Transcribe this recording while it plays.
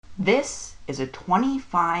This is a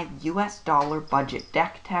 $25 US budget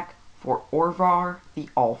deck tech for Orvar the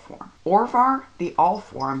Allform. Orvar the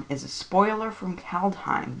Allform is a spoiler from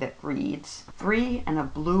Kaldheim that reads 3 and a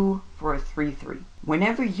blue for a 3/3.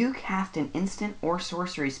 Whenever you cast an instant or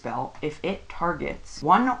sorcery spell, if it targets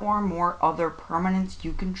one or more other permanents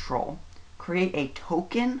you control, create a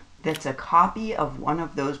token that's a copy of one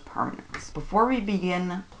of those permanents. Before we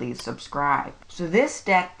begin, please subscribe. So this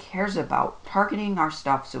deck cares about targeting our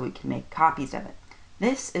stuff so we can make copies of it.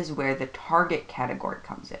 This is where the target category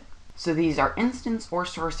comes in. So these are instants or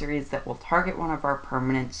sorceries that will target one of our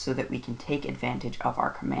permanents so that we can take advantage of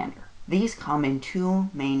our commander. These come in two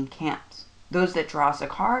main camps: those that draw us a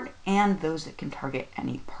card and those that can target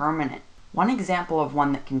any permanent. One example of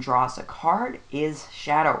one that can draw us a card is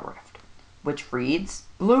Shadow Rift, which reads,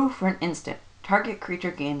 blue for an instant. Target creature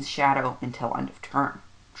gains shadow until end of turn.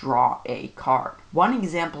 Draw a card. One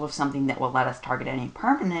example of something that will let us target any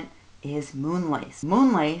permanent is Moonlace.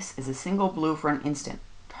 Moonlace is a single blue for an instant.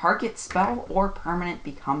 Target spell or permanent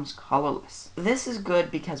becomes colorless. This is good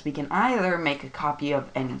because we can either make a copy of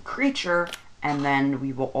any creature and then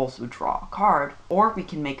we will also draw a card, or we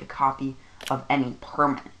can make a copy of any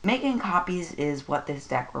permanent. Making copies is what this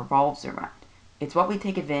deck revolves around. It's what we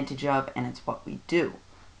take advantage of, and it's what we do.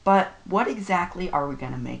 But what exactly are we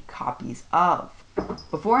going to make copies of?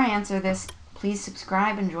 Before I answer this, please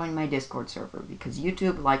subscribe and join my Discord server, because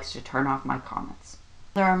YouTube likes to turn off my comments.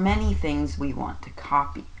 There are many things we want to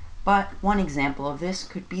copy, but one example of this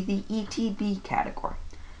could be the ETB category.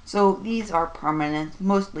 So these are permanents,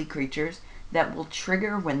 mostly creatures, that will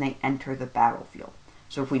trigger when they enter the battlefield.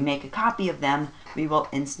 So if we make a copy of them, we will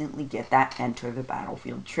instantly get that enter the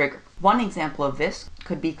battlefield trigger. One example of this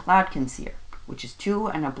could be Cloudconseer, which is 2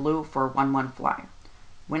 and a blue for a 1/1 flyer.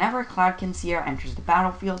 Whenever Cloudconseer enters the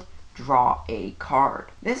battlefield, draw a card.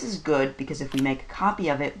 This is good because if we make a copy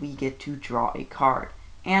of it, we get to draw a card,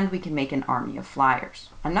 and we can make an army of flyers.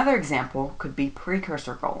 Another example could be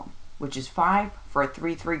Precursor Golem, which is 5 for a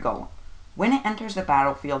 3/3 golem. When it enters the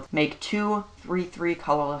battlefield, make 2 3/3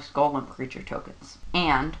 colorless golem creature tokens.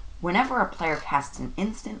 And whenever a player casts an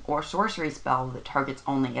instant or sorcery spell that targets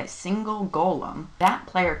only a single golem, that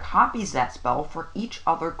player copies that spell for each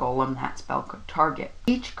other golem that spell could target.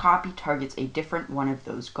 Each copy targets a different one of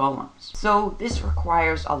those golems. So this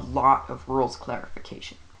requires a lot of rules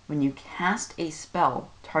clarification. When you cast a spell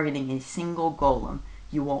targeting a single golem,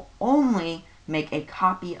 you will only make a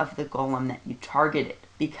copy of the golem that you targeted,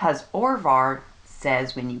 because Orvar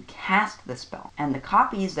says when you cast the spell, and the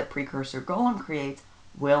copies that Precursor Golem creates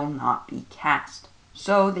will not be cast.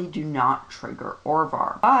 So they do not trigger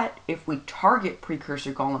Orvar. But if we target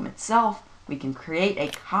Precursor Golem itself, we can create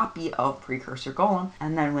a copy of Precursor Golem,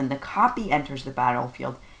 and then when the copy enters the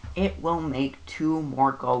battlefield, it will make 2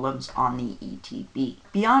 more golems on the ETB.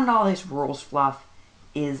 Beyond all this rules fluff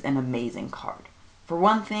is an amazing card. For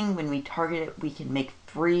one thing, when we target it, we can make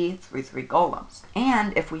 3 3/3 golems.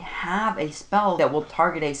 And if we have a spell that will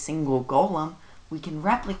target a single golem, we can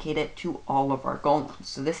replicate it to all of our golems.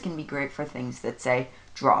 So this can be great for things that say,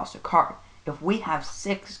 draw us a card. If we have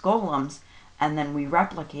 6 golems, and then we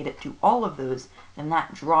replicate it to all of those, then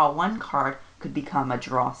that draw 1 card could become a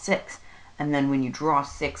draw 6. And then when you draw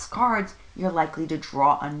 6 cards, you're likely to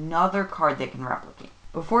draw another card that can replicate.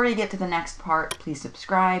 Before we get to the next part, please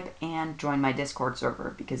subscribe and join my Discord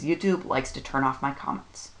server, because YouTube likes to turn off my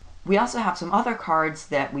comments. We also have some other cards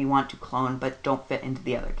that we want to clone but don't fit into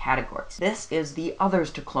the other categories. This is the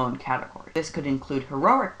others to clone category. This could include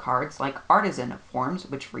heroic cards like Artisan of Forms,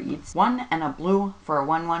 which reads 1 and a blue for a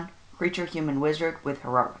 1/1 creature human wizard with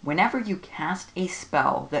heroic. Whenever you cast a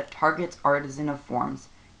spell that targets Artisan of Forms,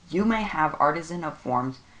 you may have Artisan of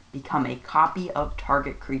Forms become a copy of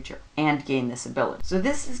target creature and gain this ability. So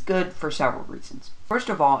this is good for several reasons. First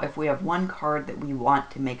of all, if we have one card that we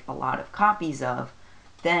want to make a lot of copies of,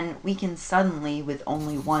 then we can suddenly, with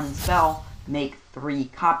only one spell, make 3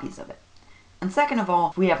 copies of it. And second of all,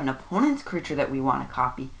 if we have an opponent's creature that we want to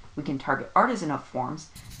copy, we can target Artisan of Forms,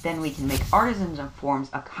 then we can make Artisans of Forms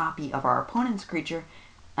a copy of our opponent's creature,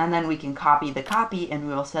 and then we can copy the copy, and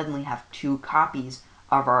we will suddenly have 2 copies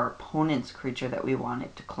of our opponent's creature that we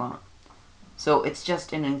wanted to clone. So it's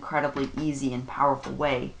just an incredibly easy and powerful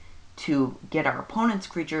way to get our opponent's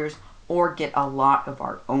creatures or get a lot of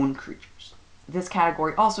our own creatures. This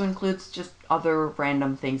category also includes just other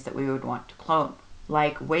random things that we would want to clone,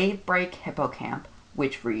 like Wavebreak Hippocamp,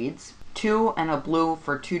 which reads 2 and a blue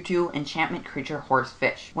for 2/2 enchantment creature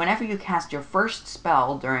Horsefish. Whenever you cast your first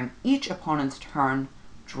spell during each opponent's turn,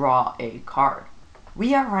 draw a card.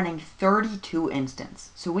 We are running 32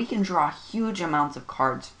 instants, so we can draw huge amounts of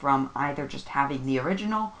cards from either just having the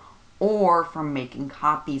original or from making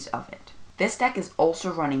copies of it. This deck is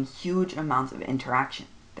also running huge amounts of interaction.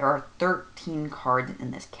 There are 13 cards in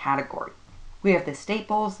this category. We have the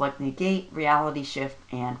staples like Negate, Reality Shift,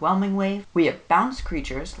 and Whelming Wave. We have bounce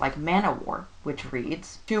creatures like Mana War, which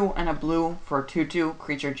reads 2 and a blue for a 2/2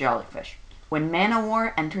 creature jellyfish. When Mana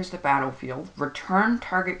War enters the battlefield, return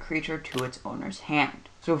target creature to its owner's hand.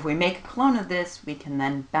 So if we make a clone of this, we can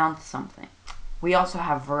then bounce something. We also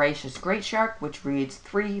have Voracious Great Shark, which reads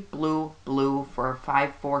 3 blue, blue for a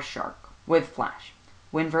 5/4 shark with flash.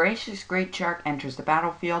 When Voracious Great Shark enters the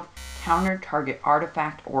battlefield, counter target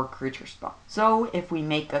artifact or creature spell. So if we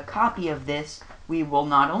make a copy of this, we will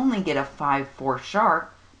not only get a 5/4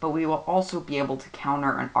 shark, but we will also be able to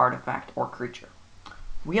counter an artifact or creature.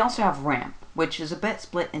 We also have Ramp, which is a bit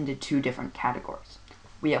split into two different categories.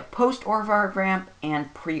 We have post-Orvar Ramp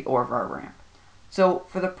and pre-Orvar Ramp. So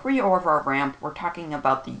for the pre-Orvar Ramp, we're talking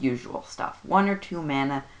about the usual stuff. 1 or 2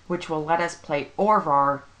 mana, which will let us play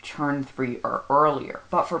Orvar turn 3 or earlier.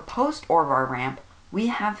 But for post-Orvar Ramp, we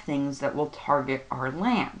have things that will target our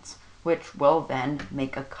lands, which will then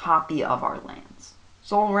make a copy of our lands.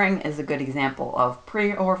 Sol Ring is a good example of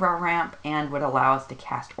pre-Orvar Ramp and would allow us to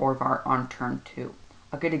cast Orvar on turn 2.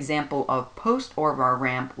 A good example of post-Orvar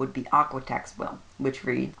Ramp would be Aquatex Will, which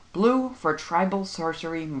reads, blue for tribal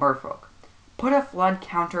sorcery Merfolk. Put a flood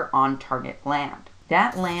counter on target land.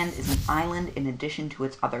 That land is an island in addition to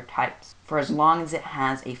its other types, for as long as it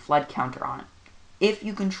has a flood counter on it. If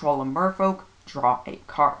you control a Merfolk, draw a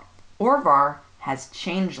card. Orvar has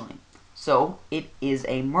Changeling, so it is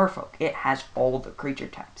a Merfolk. It has all the creature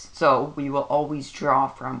types, so we will always draw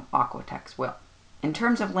from Aquatex Will. In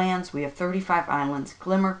terms of lands, we have 35 islands,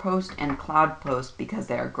 Glimmer Post, and Cloud Post because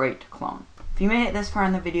they are great to clone. If you made it this far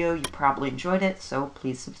in the video, you probably enjoyed it, so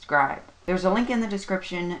please subscribe. There's a link in the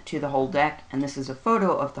description to the whole deck, and this is a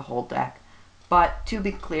photo of the whole deck. But to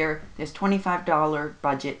be clear, this $25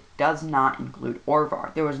 budget does not include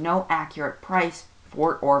Orvar. There was no accurate price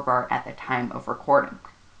for Orvar at the time of recording.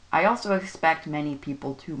 I also expect many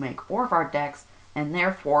people to make Orvar decks, and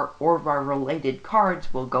therefore Orvar related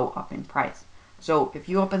cards will go up in price. So if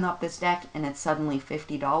you open up this deck and it's suddenly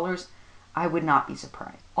 $50, I would not be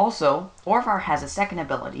surprised. Also, Orvar has a second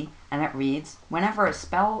ability, and it reads, whenever a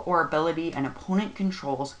spell or ability an opponent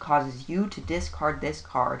controls causes you to discard this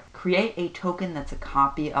card, create a token that's a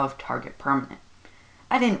copy of target permanent.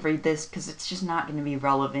 I didn't read this because it's just not going to be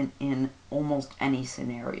relevant in almost any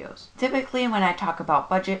scenarios. Typically when I talk about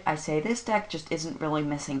budget, I say this deck just isn't really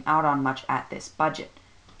missing out on much at this budget.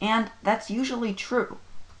 And that's usually true,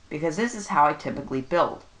 because this is how I typically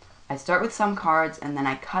build. I start with some cards and then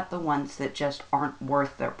I cut the ones that just aren't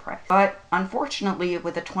worth their price. But unfortunately,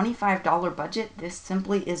 with a $25 budget, this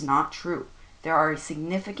simply is not true. There are a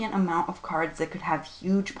significant amount of cards that could have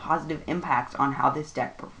huge positive impacts on how this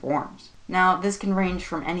deck performs. Now, this can range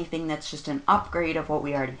from anything that's just an upgrade of what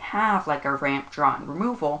we already have, like our ramp, draw, and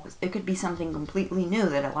removal. It could be something completely new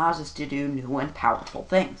that allows us to do new and powerful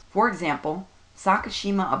things. For example,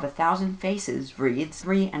 Sakashima of 1,000 Faces reads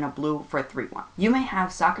 3 and a blue for a 3/1. You may have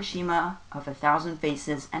Sakashima of 1,000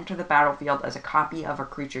 Faces enter the battlefield as a copy of a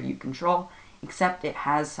creature you control, except it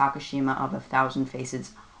has Sakashima of 1,000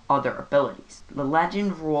 Faces other abilities. The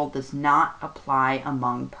legend rule does not apply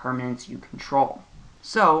among permanents you control.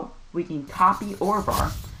 So, we can copy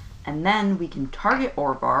Orvar, and then we can target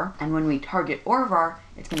Orvar, and when we target Orvar,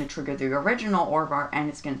 it's going to trigger the original Orvar, and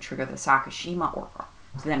it's going to trigger the Sakashima Orvar.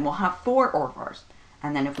 So then we'll have 4 Orvars,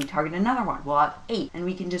 and then if we target another one, we'll have 8, and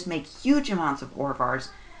we can just make huge amounts of Orvars,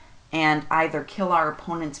 and either kill our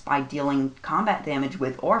opponents by dealing combat damage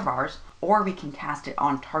with Orvars, or we can cast it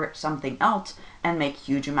on target something else and make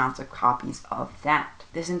huge amounts of copies of that.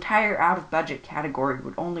 This entire out-of-budget category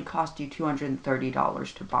would only cost you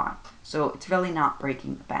 $230 to buy, so it's really not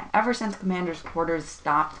breaking the bank. Ever since Commander's Quarters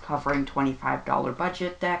stopped covering $25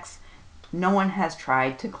 budget decks, no one has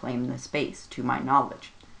tried to claim the space, to my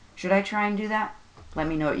knowledge. Should I try and do that? Let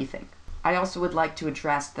me know what you think. I also would like to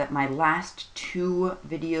address that my last 2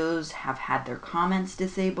 videos have had their comments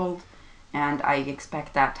disabled, and I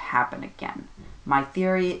expect that to happen again. My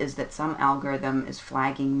theory is that some algorithm is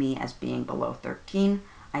flagging me as being below 13.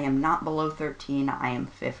 I am not below 13, I am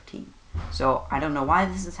 15. So I don't know why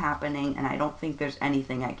this is happening, and I don't think there's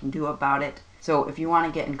anything I can do about it. So if you want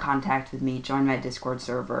to get in contact with me, join my Discord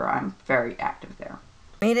server. I'm very active there.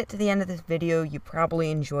 Made it to the end of this video, you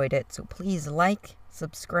probably enjoyed it, so please like,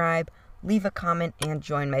 subscribe, leave a comment, and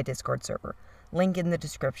join my Discord server. Link in the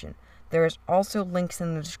description. There is also links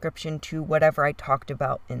in the description to whatever I talked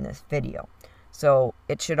about in this video, so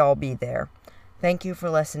it should all be there. Thank you for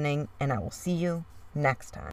listening, and I will see you next time.